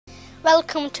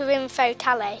Welcome to Info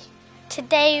Tally.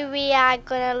 Today we are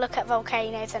going to look at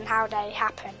volcanoes and how they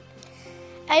happen.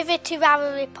 Over to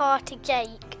our reporter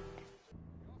Jake.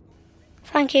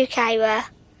 Thank you, Kyra.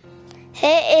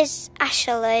 Here is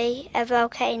Ashley, a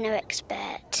volcano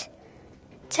expert.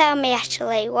 Tell me,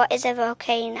 Ashley, what is a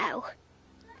volcano?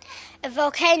 A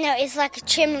volcano is like a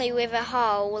chimney with a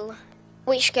hole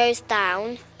which goes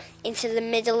down into the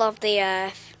middle of the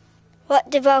earth. What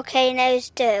do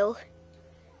volcanoes do?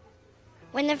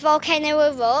 When a volcano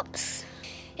erupts,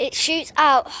 it shoots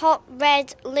out hot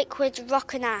red liquid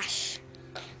rock and ash.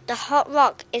 The hot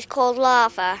rock is called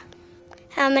lava.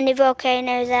 How many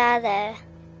volcanoes are there?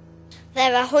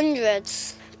 There are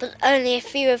hundreds, but only a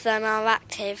few of them are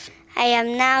active. I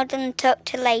am now done talk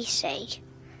to Lacey,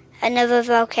 another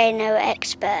volcano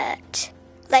expert.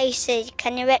 Lacey,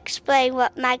 can you explain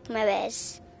what magma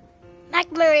is?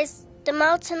 Magma is the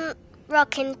molten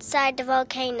rock inside the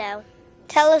volcano.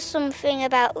 Tell us something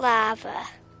about lava.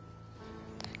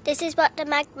 This is what the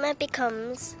magma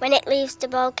becomes when it leaves the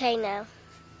volcano.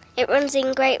 It runs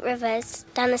in great rivers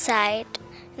down the side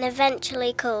and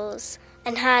eventually cools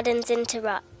and hardens into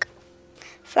rock.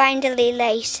 Finally,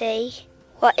 Lacey,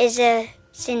 what is a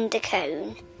cinder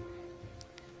cone?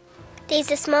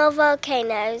 These are small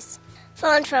volcanoes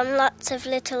formed from lots of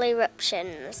little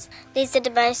eruptions. These are the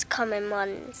most common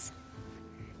ones.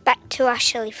 Back to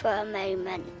Ashley for a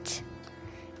moment.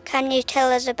 Can you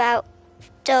tell us about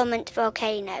dormant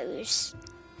volcanoes?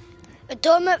 A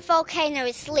dormant volcano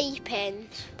is sleeping,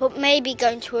 but may be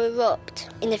going to erupt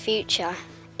in the future.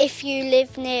 If you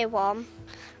live near one,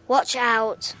 watch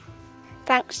out.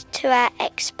 Thanks to our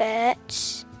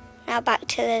experts. Now back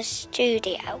to the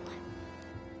studio.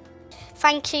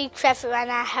 Thank you, Trevor,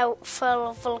 and our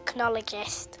helpful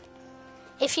volcanologist.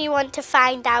 If you want to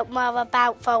find out more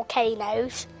about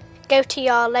volcanoes, go to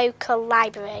your local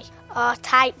library or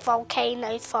type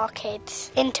Volcanoes for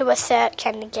Kids into a search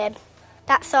engine.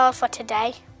 That's all for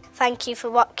today. Thank you for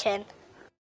watching.